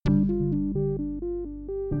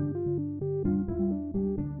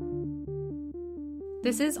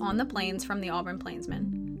This is On the Plains from the Auburn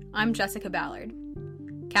Plainsman. I'm Jessica Ballard.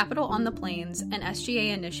 Capitol on the Plains, an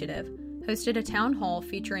SGA initiative, hosted a town hall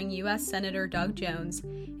featuring U.S. Senator Doug Jones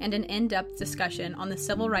and an in-depth discussion on the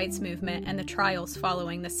civil rights movement and the trials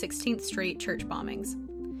following the 16th Street church bombings.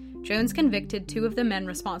 Jones convicted 2 of the men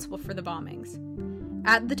responsible for the bombings.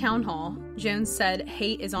 At the town hall, Jones said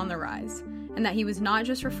hate is on the rise, and that he was not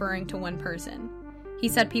just referring to one person. He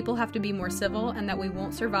said people have to be more civil and that we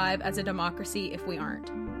won't survive as a democracy if we aren't.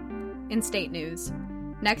 In state news,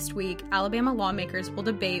 next week, Alabama lawmakers will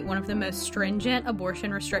debate one of the most stringent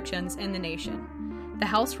abortion restrictions in the nation. The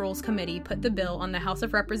House Rules Committee put the bill on the House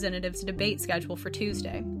of Representatives' debate schedule for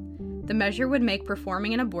Tuesday. The measure would make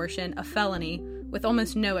performing an abortion a felony with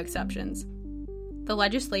almost no exceptions. The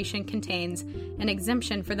legislation contains an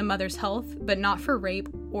exemption for the mother's health, but not for rape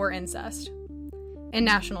or incest. In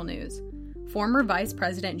national news, former Vice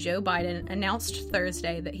President Joe Biden announced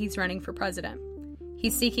Thursday that he's running for president.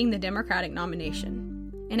 He's seeking the Democratic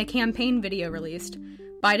nomination. In a campaign video released,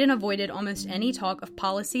 Biden avoided almost any talk of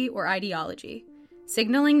policy or ideology,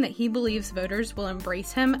 signaling that he believes voters will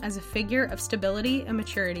embrace him as a figure of stability and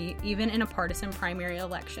maturity even in a partisan primary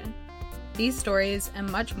election. These stories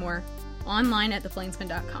and much more online at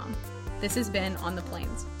theplainsman.com. This has been On the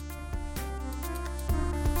Plains.